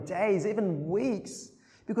days, even weeks,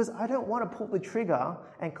 because I don't want to pull the trigger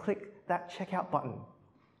and click that checkout button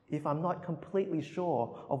if I'm not completely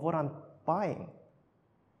sure of what I'm buying.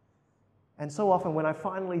 And so often when I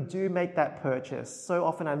finally do make that purchase, so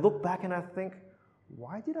often I look back and I think,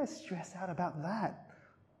 why did I stress out about that?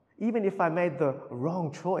 Even if I made the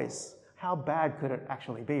wrong choice, how bad could it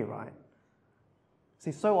actually be, right?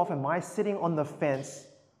 See, so often my sitting on the fence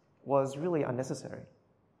was really unnecessary.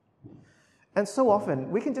 And so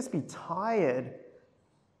often we can just be tired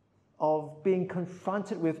of being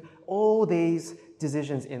confronted with all these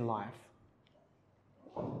decisions in life.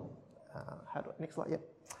 Next slide,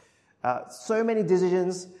 yeah. So many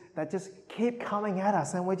decisions that just keep coming at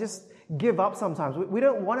us and we just give up sometimes. We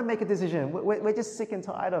don't want to make a decision. We're just sick and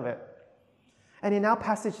tired of it. And in our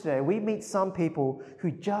passage today, we meet some people who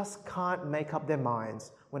just can't make up their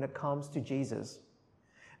minds when it comes to Jesus.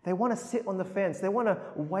 They want to sit on the fence. They want to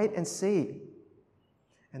wait and see.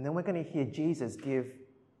 And then we're going to hear Jesus give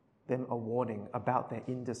them a warning about their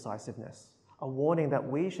indecisiveness, a warning that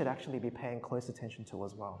we should actually be paying close attention to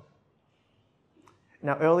as well.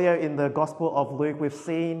 Now, earlier in the Gospel of Luke, we've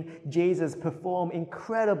seen Jesus perform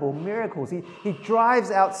incredible miracles. He drives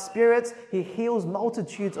out spirits. He heals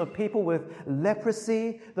multitudes of people with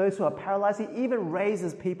leprosy, those who are paralyzed. He even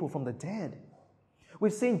raises people from the dead.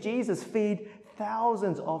 We've seen Jesus feed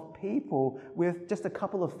thousands of people with just a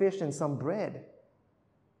couple of fish and some bread.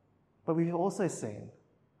 But we've also seen,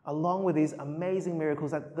 along with these amazing miracles,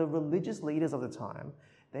 that the religious leaders of the time,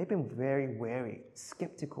 they've been very wary,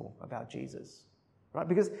 skeptical about Jesus. Right?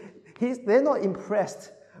 Because they're not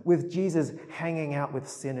impressed with Jesus hanging out with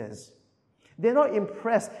sinners. They're not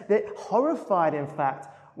impressed. They're horrified, in fact,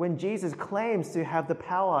 when Jesus claims to have the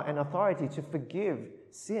power and authority to forgive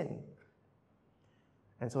sin.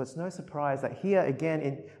 And so it's no surprise that here again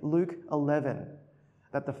in Luke 11,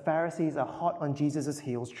 that the Pharisees are hot on Jesus'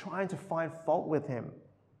 heels, trying to find fault with him.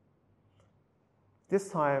 This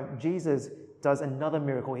time, Jesus does another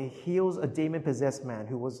miracle. He heals a demon-possessed man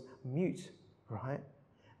who was mute. Right?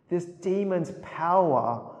 This demon's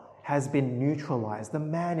power has been neutralized. The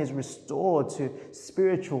man is restored to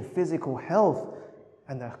spiritual, physical health,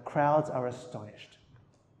 and the crowds are astonished.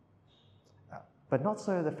 But not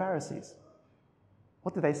so the Pharisees.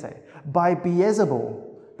 What do they say? By Beelzebul,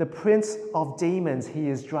 the prince of demons, he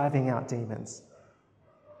is driving out demons.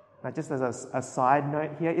 Now, just as a side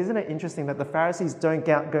note here, isn't it interesting that the Pharisees don't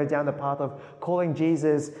go down the path of calling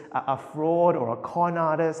Jesus a fraud or a con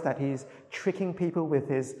artist, that he's tricking people with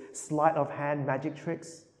his sleight of hand magic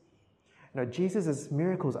tricks? You know, Jesus'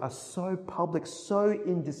 miracles are so public, so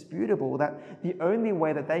indisputable, that the only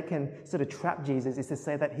way that they can sort of trap Jesus is to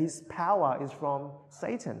say that his power is from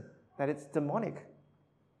Satan, that it's demonic.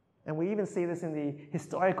 And we even see this in the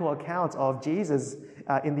historical accounts of Jesus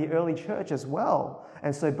in the early church as well.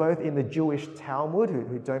 And so both in the Jewish Talmud,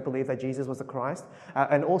 who don't believe that Jesus was the Christ,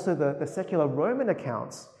 and also the secular Roman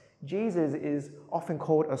accounts, Jesus is often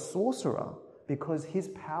called a sorcerer because his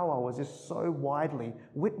power was just so widely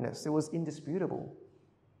witnessed. It was indisputable.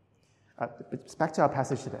 But back to our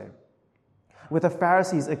passage today. With the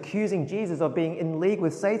Pharisees accusing Jesus of being in league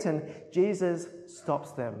with Satan, Jesus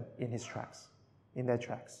stops them in their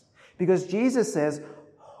tracks. Because Jesus says,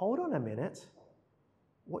 hold on a minute.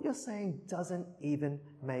 What you're saying doesn't even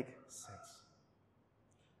make sense.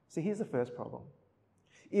 See, here's the first problem.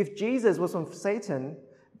 If Jesus was from Satan,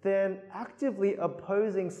 then actively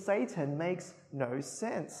opposing Satan makes no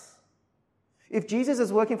sense. If Jesus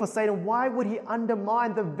is working for Satan, why would he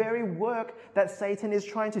undermine the very work that Satan is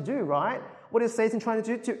trying to do, right? What is Satan trying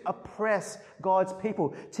to do? To oppress God's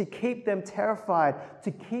people, to keep them terrified,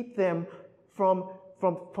 to keep them from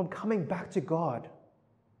coming back to God.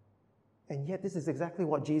 And yet this is exactly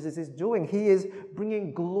what Jesus is doing. He is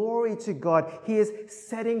bringing glory to God. He is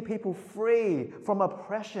setting people free from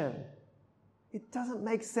oppression. It doesn't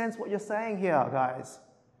make sense what you're saying here, guys.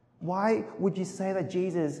 Why would you say that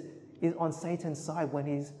Jesus is on Satan's side when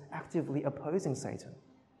he's actively opposing Satan?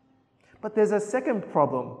 But there's a second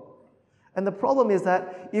problem. And the problem is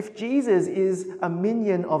that if Jesus is a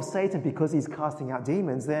minion of Satan because he's casting out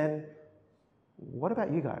demons, then what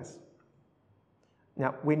about you guys?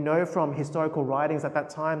 Now, we know from historical writings at that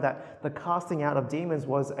time that the casting out of demons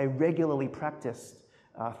was a regularly practiced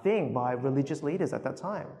thing by religious leaders at that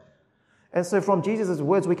time. And so from Jesus'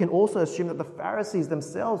 words, we can also assume that the Pharisees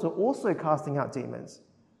themselves were also casting out demons.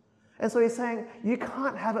 And so he's saying, you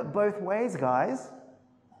can't have it both ways, guys.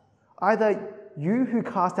 Either you who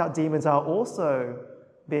cast out demons are also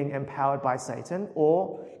being empowered by Satan,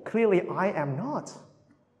 or clearly I am not.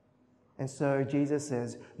 And so Jesus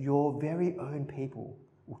says, your very own people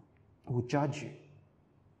will judge you.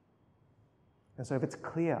 And so if it's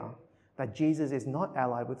clear that Jesus is not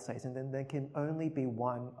allied with Satan, then there can only be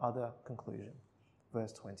one other conclusion.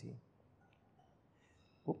 Verse 20.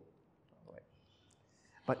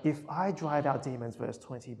 But if I drive out demons, verse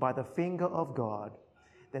 20, by the finger of God,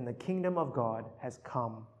 then the kingdom of God has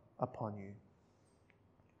come upon you.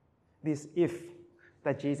 This if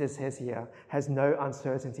that Jesus says here has no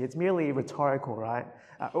uncertainty. It's merely rhetorical, right?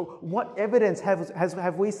 What evidence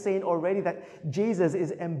have we seen already that Jesus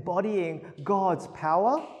is embodying God's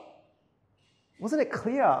power? Wasn't it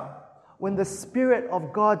clear when the Spirit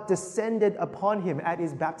of God descended upon him at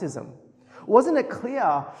his baptism? Wasn't it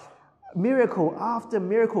clear, miracle after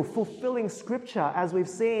miracle, fulfilling Scripture as we've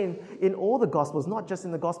seen in all the Gospels, not just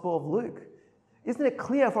in the Gospel of Luke? Isn't it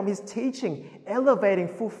clear from his teaching, elevating,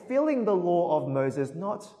 fulfilling the law of Moses,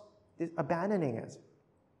 not abandoning it?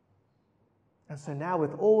 And so now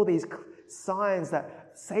with all these signs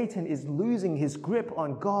that Satan is losing his grip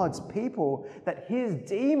on God's people, that his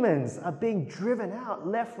demons are being driven out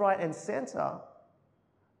left, right, and center,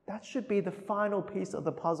 that should be the final piece of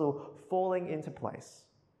the puzzle falling into place.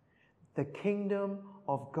 The kingdom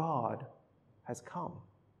of God has come.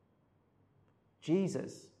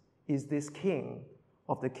 Jesus is this king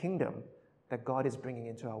of the kingdom that God is bringing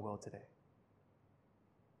into our world today.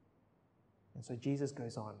 And so Jesus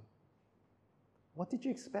goes on. What did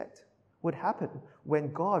you expect would happen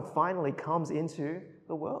when God finally comes into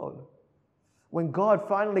the world? When God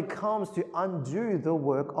finally comes to undo the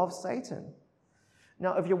work of Satan?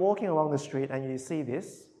 Now, if you're walking along the street and you see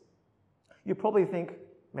this, you probably think,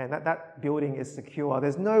 man, that building is secure.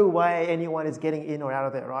 There's no way anyone is getting in or out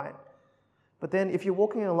of there, right? But then if you're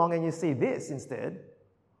walking along and you see this instead,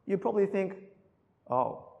 you probably think,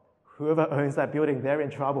 oh, whoever owns that building, they're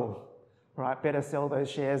in trouble, right? Better sell those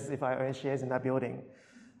shares if I own shares in that building.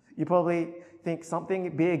 You probably think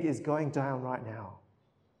something big is going down right now.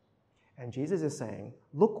 And Jesus is saying,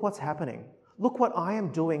 look what's happening. Look what I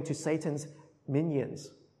am doing to Satan's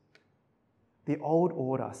minions. The old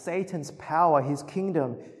order, Satan's power, his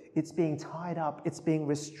kingdom, it's being tied up, it's being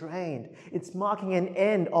restrained. It's marking an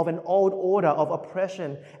end of an old order of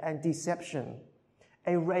oppression and deception.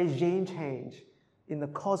 A regime change in the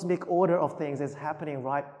cosmic order of things is happening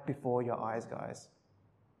right before your eyes, guys.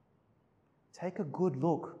 Take a good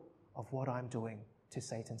look of what I'm doing to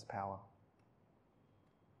Satan's power.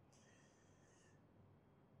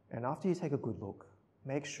 And after you take a good look,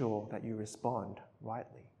 make sure that you respond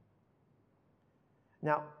rightly.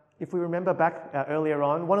 Now, if we remember back earlier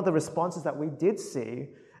on, one of the responses that we did see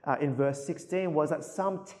in verse 16 was that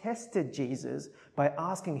some tested Jesus by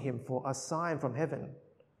asking him for a sign from heaven.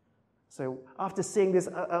 So after seeing this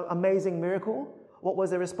amazing miracle, what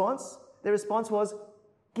was their response? Their response was,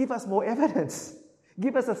 give us more evidence.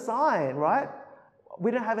 Give us a sign, right?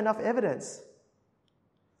 We don't have enough evidence.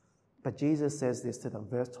 But Jesus says this to them,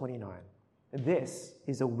 verse 29. This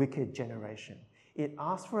is a wicked generation. It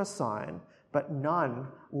asks for a sign, but none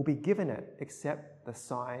will be given it except the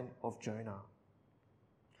sign of Jonah.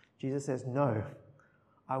 Jesus says, no,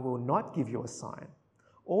 I will not give you a sign.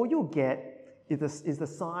 All you'll get is the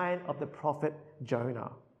sign of the prophet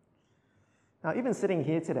Jonah. Now, even sitting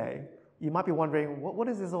here today, you might be wondering, what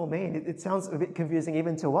does this all mean? It sounds a bit confusing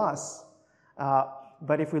even to us.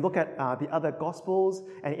 But if we look at the other Gospels,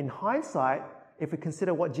 and in hindsight, if we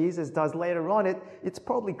consider what Jesus does later on, it's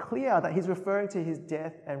probably clear that he's referring to his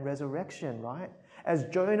death and resurrection, right? As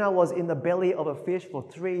Jonah was in the belly of a fish for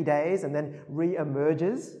 3 days and then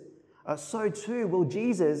re-emerges, so too will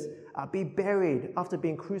Jesus be buried after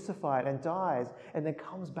being crucified and dies and then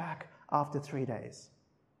comes back after 3 days.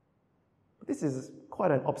 This is quite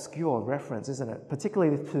an obscure reference, isn't it?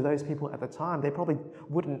 Particularly to those people at the time. They probably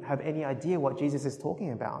wouldn't have any idea what Jesus is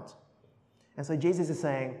talking about. And so Jesus is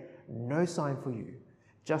saying, no sign for you,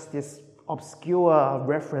 just this obscure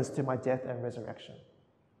reference to my death and resurrection.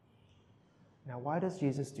 Now, why does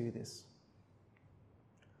Jesus do this?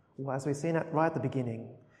 Well, as we've seen right at the beginning,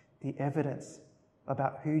 the evidence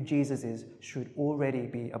about who Jesus is should already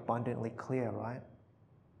be abundantly clear, right?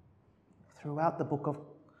 Throughout the book of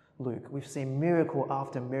Luke, we've seen miracle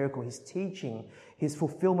after miracle, his teaching, his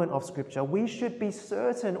fulfillment of Scripture. We should be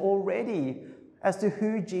certain already as to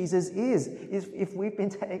who Jesus is if we've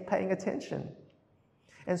been paying attention.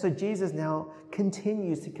 And so Jesus now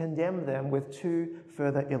continues to condemn them with 2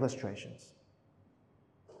 further illustrations.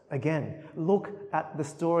 Again, look at the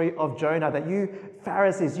story of Jonah that you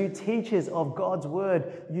Pharisees, you teachers of God's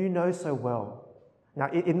word, you know so well.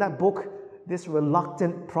 Now, in that book, this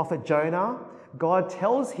reluctant prophet Jonah, God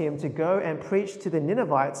tells him to go and preach to the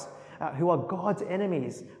Ninevites who are God's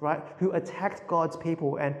enemies, right? Who attacked God's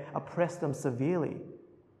people and oppressed them severely.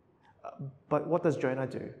 But what does Jonah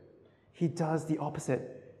do? he does the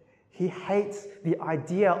opposite. He hates the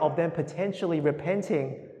idea of them potentially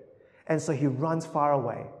repenting, and so he runs far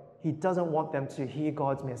away. He doesn't want them to hear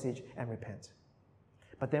God's message and repent.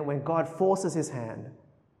 But then when God forces his hand,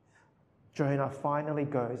 Jonah finally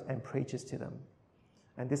goes and preaches to them.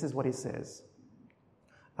 And this is what he says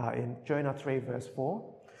in Jonah 3 verse 4.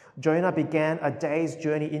 Jonah began a day's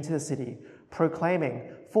journey into the city,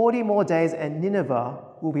 proclaiming, 40 more days and Nineveh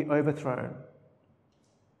will be overthrown.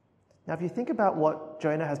 Now, if you think about what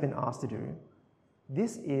Jonah has been asked to do,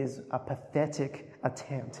 this is a pathetic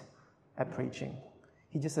attempt at preaching.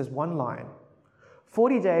 He just says one line,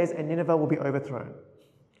 40 days and Nineveh will be overthrown.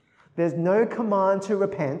 There's no command to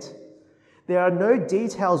repent. There are no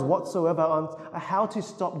details whatsoever on how to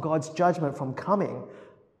stop God's judgment from coming.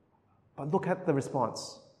 But look at the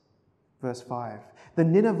response. Verse 5. The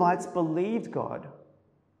Ninevites believed God.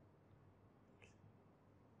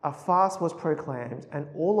 A fast was proclaimed, and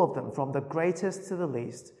all of them, from the greatest to the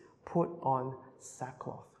least, put on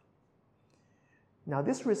sackcloth. Now,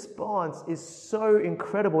 this response is so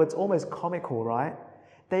incredible, it's almost comical, right?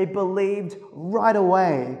 They believed right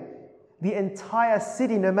away. The entire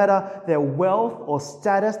city, no matter their wealth or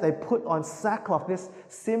status, they put on sackcloth, this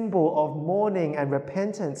symbol of mourning and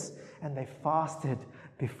repentance, and they fasted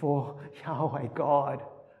before Yahweh, God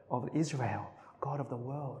of Israel, God of the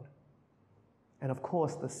world. And of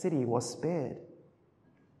course, the city was spared.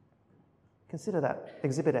 Consider that,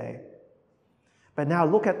 Exhibit A. But now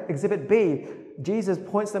look at Exhibit B. Jesus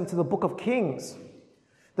points them to the book of Kings.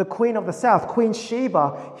 The queen of the south, Queen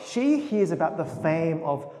Sheba, she hears about the fame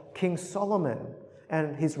of King Solomon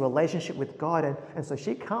and his relationship with God. And so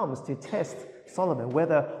she comes to test Solomon,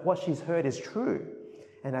 whether what she's heard is true.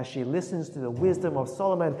 And as she listens to the wisdom of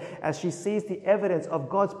Solomon, as she sees the evidence of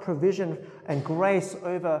God's provision and grace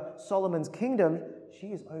over Solomon's kingdom, she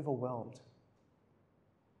is overwhelmed.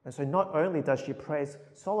 And so not only does she praise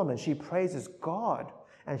Solomon, she praises God,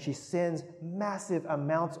 and she sends massive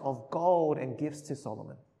amounts of gold and gifts to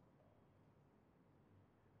Solomon.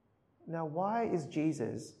 Now, why is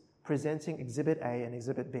Jesus presenting Exhibit A and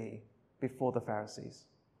Exhibit B before the Pharisees,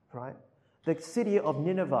 right? The city of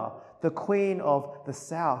Nineveh, the queen of the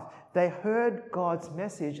south, they heard God's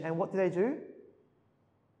message, and what did they do?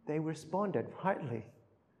 They responded rightly.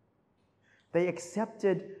 They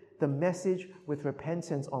accepted the message with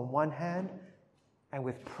repentance on one hand and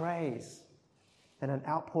with praise and an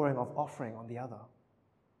outpouring of offering on the other.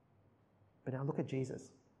 But now look at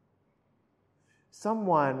Jesus.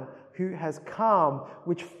 Someone who has come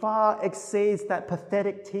which far exceeds that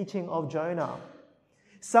pathetic teaching of Jonah.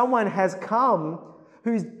 Someone has come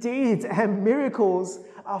whose deeds and miracles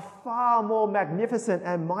are far more magnificent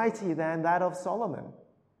and mighty than that of Solomon.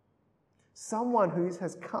 Someone who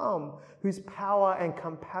has come whose power and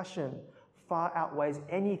compassion far outweighs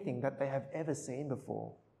anything that they have ever seen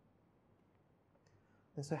before.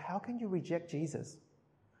 And so how can you reject Jesus,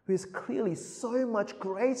 who is clearly so much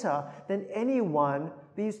greater than anyone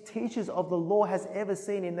these teachers of the law has ever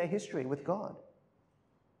seen in their history with God?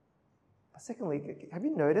 But secondly, have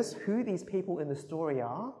you noticed who these people in the story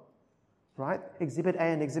are? Right? Exhibit A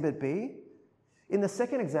and Exhibit B. In the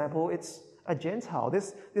second example, it's a Gentile,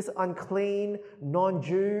 this unclean,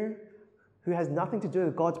 non-Jew who has nothing to do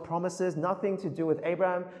with God's promises, nothing to do with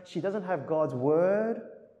Abraham. She doesn't have God's word,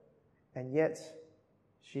 and yet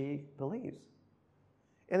she believes.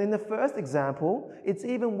 And in the first example, it's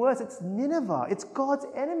even worse. It's Nineveh. It's God's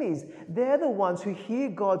enemies. They're the ones who hear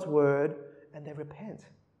God's word and they repent.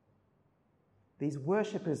 These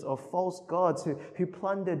worshippers of false gods who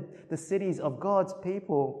plundered the cities of God's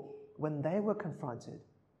people, when they were confronted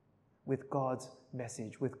with God's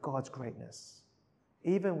message, with God's greatness,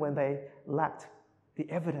 even when they lacked the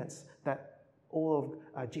evidence that all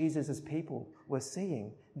of Jesus' people were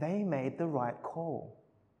seeing, they made the right call.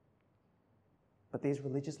 But these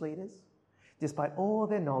religious leaders, despite all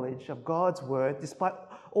their knowledge of God's word, despite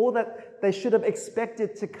all that they should have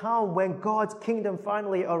expected to come when God's kingdom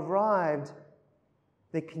finally arrived,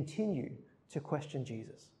 they continue to question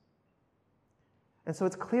Jesus. And so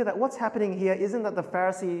it's clear that what's happening here isn't that the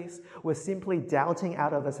Pharisees were simply doubting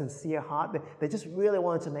out of a sincere heart. They just really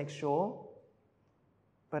wanted to make sure.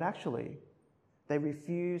 But actually, they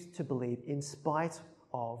refused to believe in spite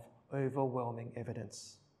of overwhelming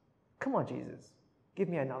evidence. Come on, Jesus. Give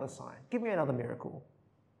me another sign. Give me another miracle.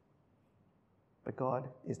 But God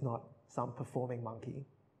is not some performing monkey,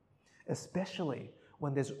 especially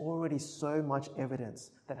when there's already so much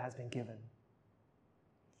evidence that has been given.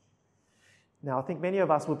 Now, I think many of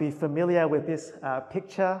us will be familiar with this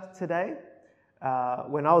picture today.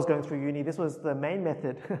 When I was going through uni, this was the main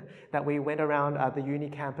method that we went around the uni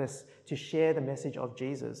campus to share the message of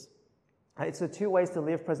Jesus. It's a 2 ways to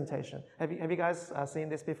live presentation. Have you guys seen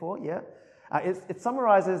this before? Yeah? It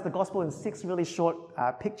summarizes the gospel in 6 really short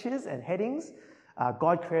pictures and headings.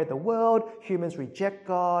 God created the world, humans reject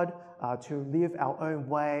God to live our own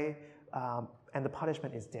way, and the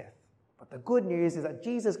punishment is death. But the good news is that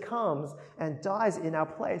Jesus comes and dies in our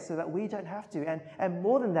place so that we don't have to. And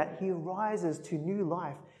more than that, he rises to new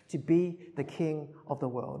life to be the King of the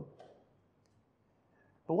world.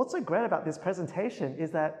 But what's so great about this presentation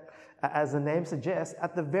is that, as the name suggests,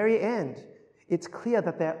 at the very end, it's clear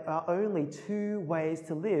that there are only 2 ways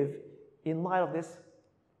to live in light of this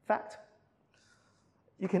fact.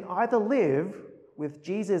 You can either live with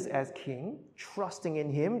Jesus as King, trusting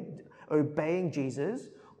in him, obeying Jesus,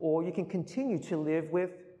 or you can continue to live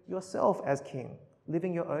with yourself as King,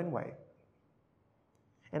 living your own way.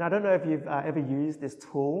 And I don't know if you've ever used this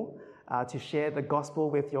tool to share the gospel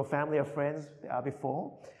with your family or friends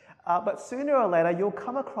before, but sooner or later you'll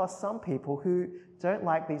come across some people who don't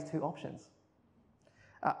like these 2 options.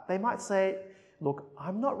 They might say, look,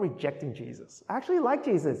 I'm not rejecting Jesus. I actually like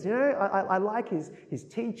Jesus. You know, I like his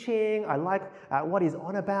teaching. I like what he's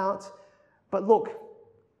on about. But look,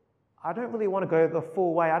 I don't really want to go the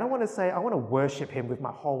full way. I don't want to say I want to worship him with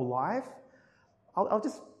my whole life. I'll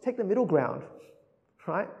just take the middle ground,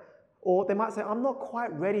 right? Or they might say, I'm not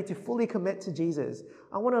quite ready to fully commit to Jesus.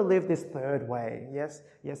 I want to live this 3rd way. Yes,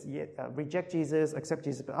 reject Jesus, accept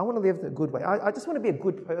Jesus, but I want to live the good way. I just want to be a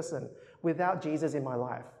good person without Jesus in my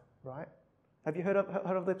life, right? Have you heard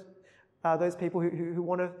of those people who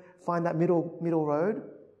want to find that middle road?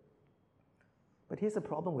 But here's the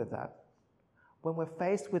problem with that. When we're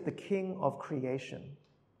faced with the King of creation,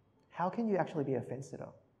 how can you actually be a fence sitter?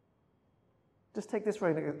 Just take this for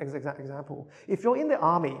an example. If you're in the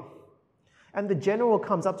army and the general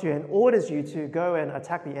comes up to you and orders you to go and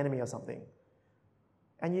attack the enemy or something,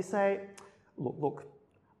 and you say, look,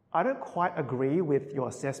 I don't quite agree with your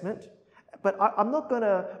assessment, but I'm not going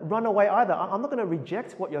to run away either. I'm not going to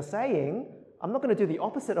reject what you're saying. I'm not going to do the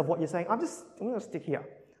opposite of what you're saying. I'm going to stick here.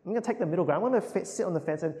 I'm going to take the middle ground. I'm going to sit on the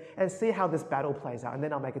fence and see how this battle plays out, and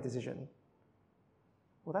then I'll make a decision.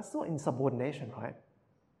 Well, that's not insubordination, right?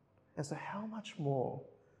 And so how much more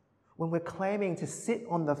when we're claiming to sit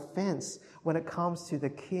on the fence when it comes to the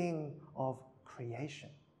King of creation,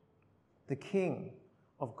 the King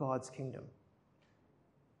of God's kingdom?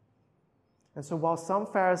 And so while some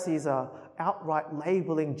Pharisees are outright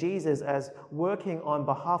labeling Jesus as working on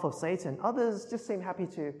behalf of Satan, others just seem happy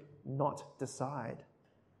to not decide.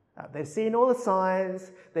 They've seen all the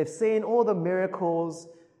signs, they've seen all the miracles,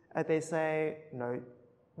 and they say, no,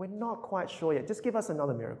 we're not quite sure yet. Just give us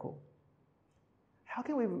another miracle. How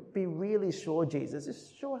can we be really sure, Jesus?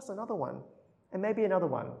 Just show us another one, and maybe another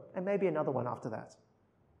one, and maybe another one after that.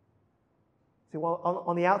 See, while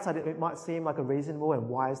on the outside it might seem like a reasonable and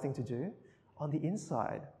wise thing to do, on the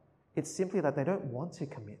inside, it's simply that they don't want to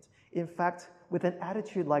commit. In fact, with an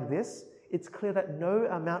attitude like this, it's clear that no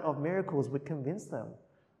amount of miracles would convince them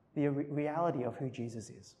the reality of who Jesus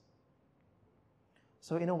is.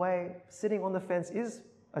 So in a way, sitting on the fence is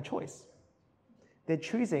a choice. They're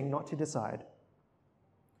choosing not to decide.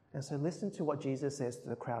 And so listen to what Jesus says to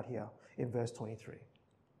the crowd here in verse 23.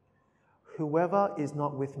 Whoever is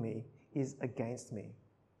not with me is against me,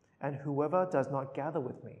 and whoever does not gather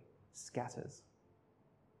with me scatters.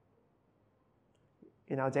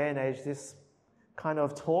 In our day and age, this kind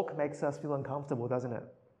of talk makes us feel uncomfortable, doesn't it?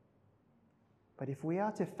 But if we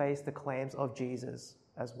are to face the claims of Jesus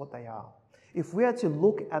as what they are, if we are to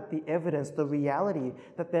look at the evidence, the reality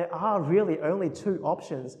that there are really only 2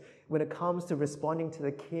 options when it comes to responding to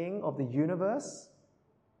the King of the universe,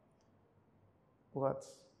 well,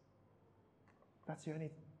 that's the only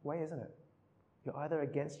way, isn't it? You're either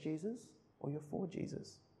against Jesus or you're for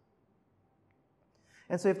Jesus.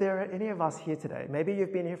 And so if there are any of us here today, maybe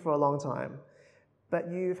you've been here for a long time,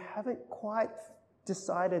 but you haven't quite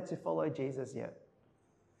decided to follow Jesus yet,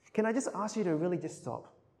 can I just ask you to really just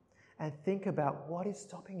stop and think about what is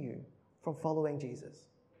stopping you from following Jesus?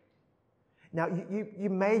 Now, you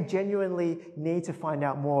may genuinely need to find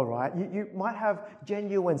out more, right? You might have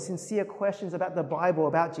genuine, sincere questions about the Bible,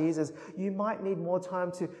 about Jesus. You might need more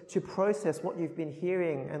time to process what you've been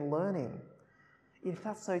hearing and learning. If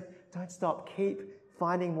that's so, don't stop. Keep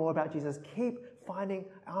finding more about Jesus. Keep finding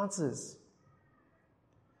answers.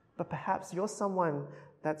 But perhaps you're someone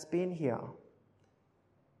that's been here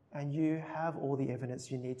and you have all the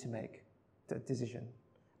evidence you need to make the decision,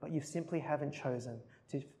 but you simply haven't chosen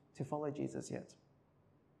to follow Jesus yet.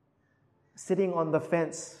 Sitting on the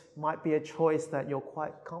fence might be a choice that you're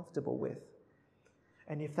quite comfortable with.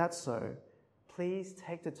 And if that's so, please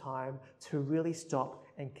take the time to really stop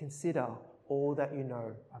and consider all that you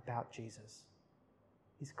know about Jesus,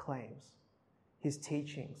 his claims, his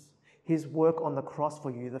teachings, his work on the cross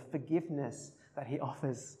for you, the forgiveness that he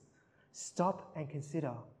offers, stop and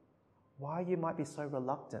consider why you might be so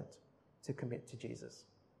reluctant to commit to Jesus.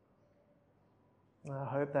 And I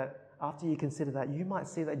hope that after you consider that, you might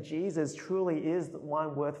see that Jesus truly is the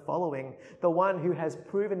one worth following, the one who has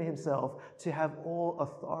proven himself to have all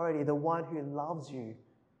authority, the one who loves you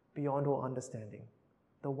beyond all understanding,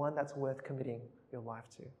 the one that's worth committing your life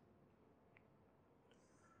to.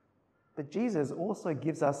 But Jesus also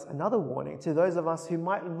gives us another warning to those of us who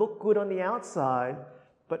might look good on the outside,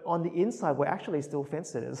 but on the inside we're actually still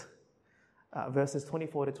fence-sitters. Verses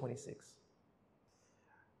 24 to 26.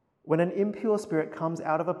 When an impure spirit comes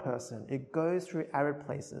out of a person, it goes through arid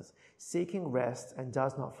places, seeking rest, and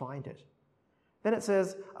does not find it. Then it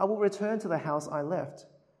says, I will return to the house I left.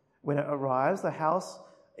 When it arrives,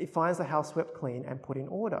 it finds the house swept clean and put in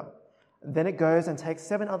order. Then it goes and takes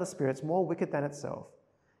 7 other spirits more wicked than itself,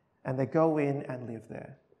 and they go in and live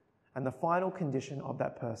there. And the final condition of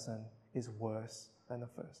that person is worse than the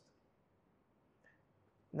first.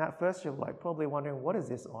 Now, at first, you're probably wondering, what is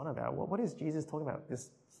this on about? What is Jesus talking about?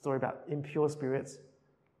 This story about impure spirits?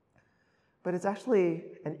 But it's actually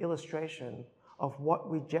an illustration of what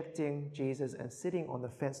rejecting Jesus and sitting on the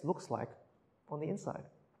fence looks like on the inside.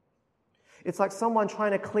 It's like someone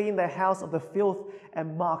trying to clean their house of the filth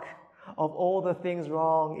and muck of all the things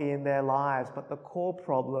wrong in their lives, but the core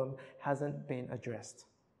problem hasn't been addressed.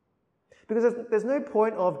 Because there's no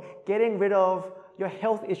point of getting rid of your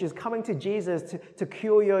health issues, coming to Jesus to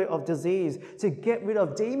cure you of disease, to get rid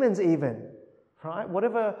of demons even, right?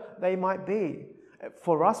 Whatever they might be.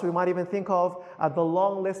 For us, we might even think of the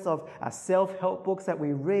long list of self-help books that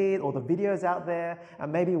we read, or the videos out there,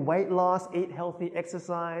 and maybe weight loss, eat healthy,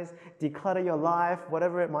 exercise, declutter your life,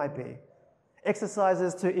 whatever it might be.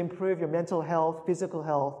 Exercises to improve your mental health, physical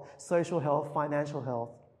health, social health, financial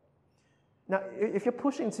health. Now, if you're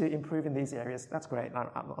pushing to improve in these areas, that's great.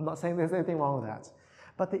 I'm not saying there's anything wrong with that.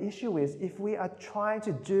 But the issue is, if we are trying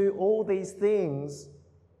to do all these things,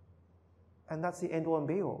 and that's the end-all and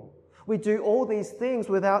be-all, we do all these things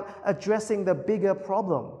without addressing the bigger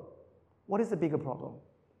problem. What is the bigger problem?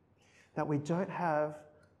 That we don't have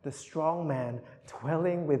the strong man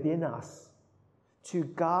dwelling within us to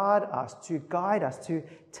guard us, to guide us, to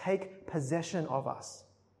take possession of us,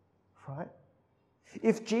 right?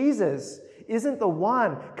 If Jesus isn't the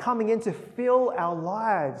one coming in to fill our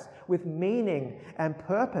lives with meaning and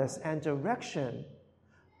purpose and direction,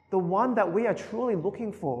 the one that we are truly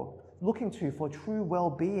looking to for true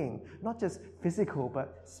well-being, not just physical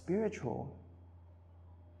but spiritual.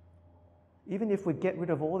 Even if we get rid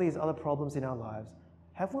of all these other problems in our lives,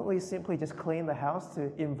 haven't we simply just cleaned the house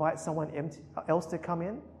to invite someone else to come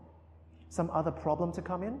in? Some other problem to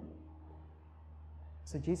come in?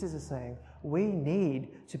 So Jesus is saying, we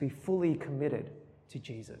need to be fully committed to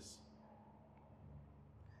Jesus.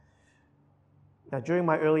 Now, during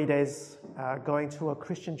my early days going to a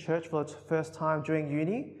Christian church for the first time during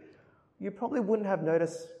uni, you probably wouldn't have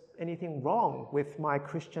noticed anything wrong with my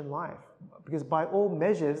Christian life, because by all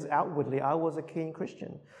measures, outwardly, I was a keen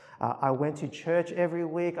Christian. I went to church every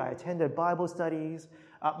week. I attended Bible studies.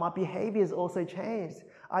 My behaviors also changed.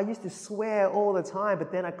 I used to swear all the time,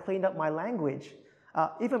 but then I cleaned up my language.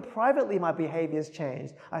 Even privately, my behaviors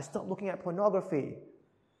changed. I stopped looking at pornography.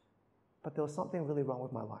 But there was something really wrong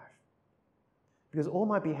with my life. Because all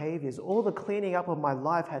my behaviors, all the cleaning up of my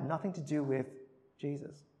life had nothing to do with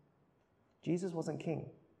Jesus. Jesus wasn't king.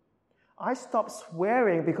 I stopped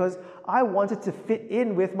swearing because I wanted to fit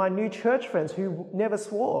in with my new church friends who never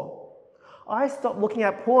swore. I stopped looking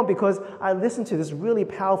at porn because I listened to this really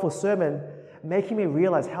powerful sermon making me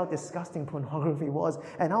realize how disgusting pornography was,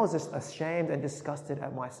 and I was just ashamed and disgusted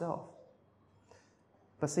at myself.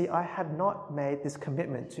 But see, I had not made this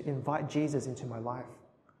commitment to invite Jesus into my life.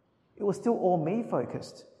 It was still all me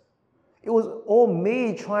focused. It was all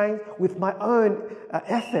me trying with my own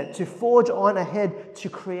effort to forge on ahead to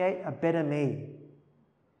create a better me.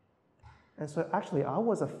 And so actually, I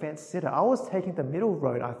was a fence sitter. I was taking the middle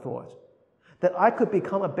road, I thought. That I could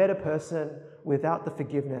become a better person without the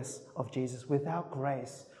forgiveness of Jesus, without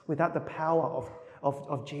grace, without the power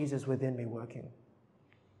of Jesus within me working.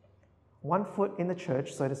 One foot in the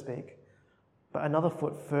church, so to speak, but another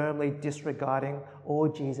foot firmly disregarding all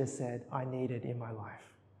Jesus said I needed in my life.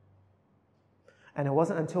 And it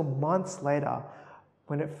wasn't until months later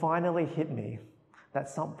when it finally hit me that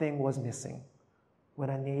something was missing, when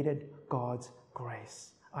I needed God's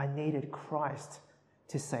grace. I needed Christ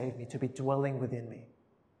to save me, to be dwelling within me.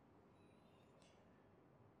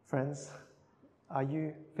 Friends, are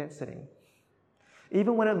you fence-sitting?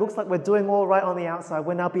 Even when it looks like we're doing all right on the outside,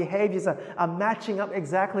 when our behaviors are matching up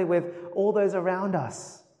exactly with all those around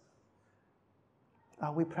us,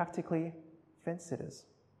 are we practically fence sitters?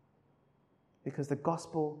 Because the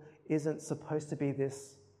gospel isn't supposed to be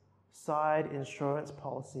this side insurance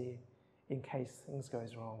policy in case things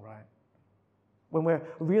goes wrong, right? When we're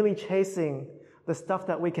really chasing the stuff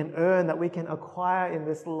that we can earn, that we can acquire in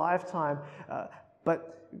this lifetime,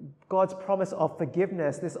 but God's promise of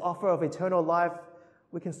forgiveness, this offer of eternal life,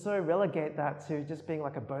 we can so relegate that to just being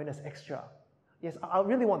like a bonus extra. Yes, I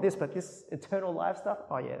really want this, but this eternal life stuff,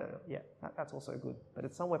 oh yeah, that's also good, but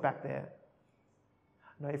it's somewhere back there.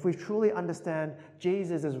 No, if we truly understand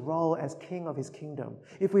Jesus' role as king of his kingdom,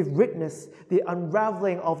 if we've witnessed the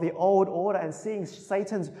unraveling of the old order and seeing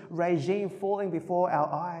Satan's regime falling before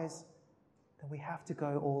our eyes, then we have to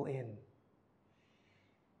go all in.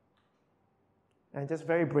 And just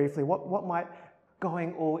very briefly, what might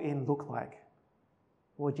going all in look like?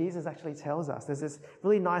 Well, Jesus actually tells us. There's this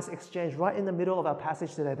really nice exchange right in the middle of our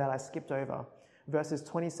passage today that I skipped over, verses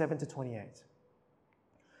 27 to 28.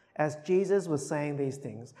 As Jesus was saying these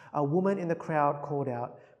things, a woman in the crowd called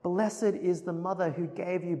out, "Blessed is the mother who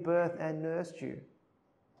gave you birth and nursed you."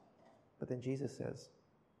 But then Jesus says,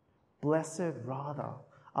 "Blessed rather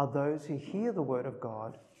are those who hear the word of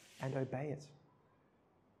God and obey it."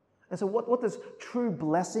 And so what does true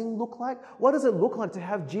blessing look like? What does it look like to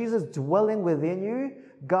have Jesus dwelling within you,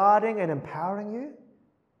 guarding and empowering you?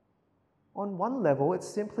 On one level, it's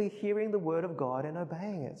simply hearing the word of God and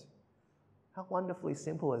obeying it. How wonderfully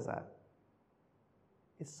simple is that?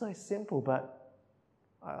 It's so simple, but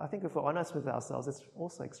I think if we're honest with ourselves, it's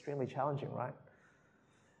also extremely challenging, right?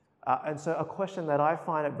 And so a question that I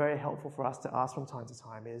find it very helpful for us to ask from time to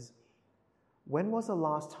time is, when was the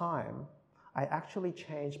last time I actually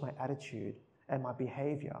changed my attitude and my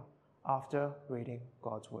behavior after reading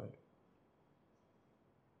God's word?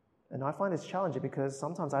 And I find it's challenging because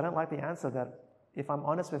sometimes I don't like the answer that, if I'm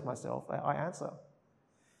honest with myself, I answer.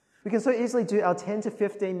 We can so easily do our 10 to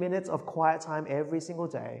 15 minutes of quiet time every single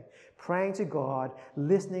day, praying to God,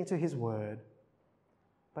 listening to his word.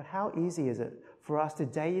 But how easy is it for us to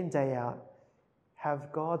day in, day out,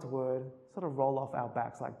 have God's word sort of roll off our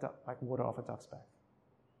backs like water off a duck's back?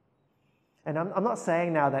 And I'm not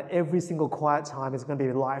saying now that every single quiet time is going to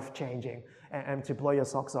be life-changing and to blow your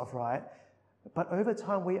socks off, right? But over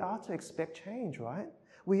time, we are to expect change, right?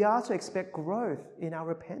 We are to expect growth in our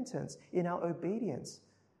repentance, in our obedience,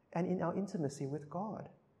 and in our intimacy with God.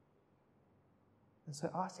 And so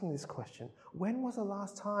asking this question, when was the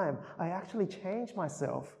last time I actually changed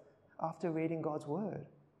myself after reading God's word?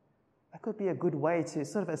 That could be a good way to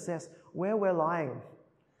sort of assess where we're lying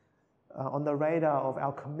on the radar of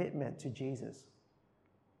our commitment to Jesus.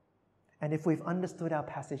 And if we've understood our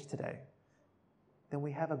passage today, then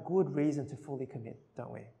we have a good reason to fully commit,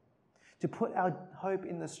 don't we? To put our hope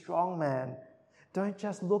in the strong man. Don't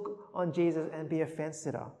just look on Jesus and be a fence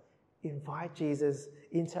sitter. Invite Jesus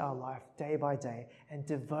into our life day by day and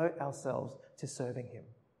devote ourselves to serving him.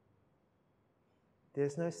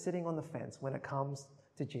 There's no sitting on the fence when it comes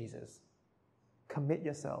to Jesus. Commit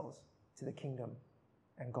yourselves to the kingdom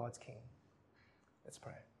and God's King. Let's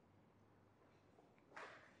pray.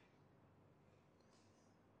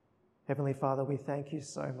 Heavenly Father, we thank you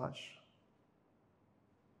so much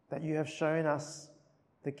that you have shown us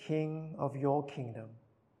the King of your kingdom,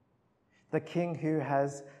 the King who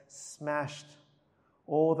has smashed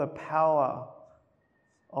all the power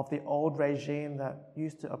of the old regime that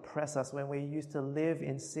used to oppress us when we used to live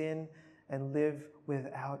in sin and live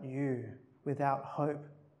without you, without hope.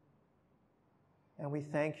 And we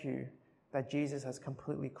thank you that Jesus has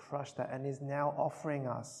completely crushed that and is now offering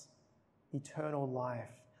us eternal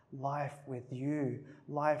life, life with you,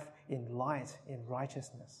 life in light, in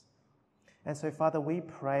righteousness. And so, Father, we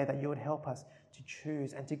pray that you would help us to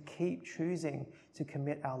choose and to keep choosing to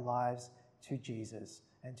commit our lives to Jesus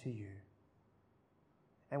and to you.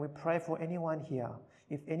 And we pray for anyone here,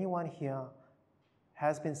 if anyone here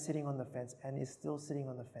has been sitting on the fence and is still sitting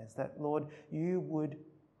on the fence, that, Lord, you would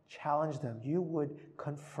challenge them, you would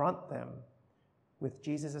confront them with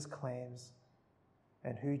Jesus' claims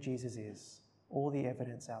and who Jesus is, all the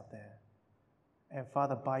evidence out there. And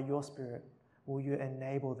Father, by your Spirit, will you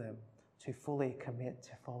enable them to fully commit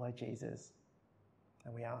to follow Jesus?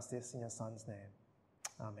 And we ask this in your Son's name.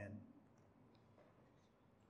 Amen.